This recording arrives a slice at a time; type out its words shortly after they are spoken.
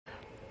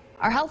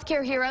Our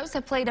healthcare heroes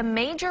have played a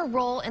major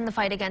role in the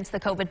fight against the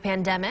COVID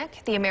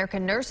pandemic. The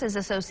American Nurses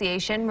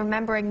Association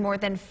remembering more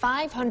than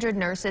 500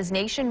 nurses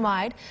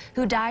nationwide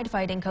who died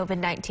fighting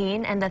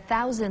COVID-19 and the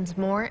thousands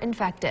more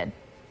infected.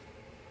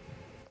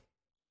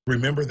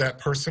 Remember that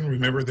person,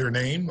 remember their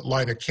name,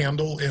 light a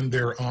candle in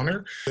their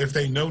honor. If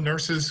they know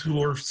nurses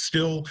who are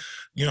still,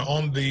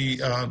 on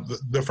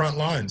the front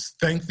lines,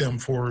 thank them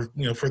for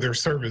their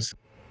service.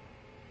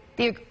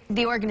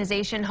 The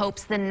organization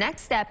hopes the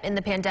next step in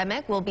the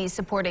pandemic will be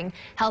supporting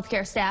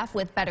healthcare staff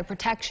with better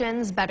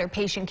protections, better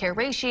patient care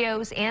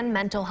ratios, and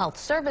mental health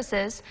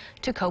services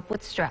to cope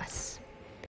with stress.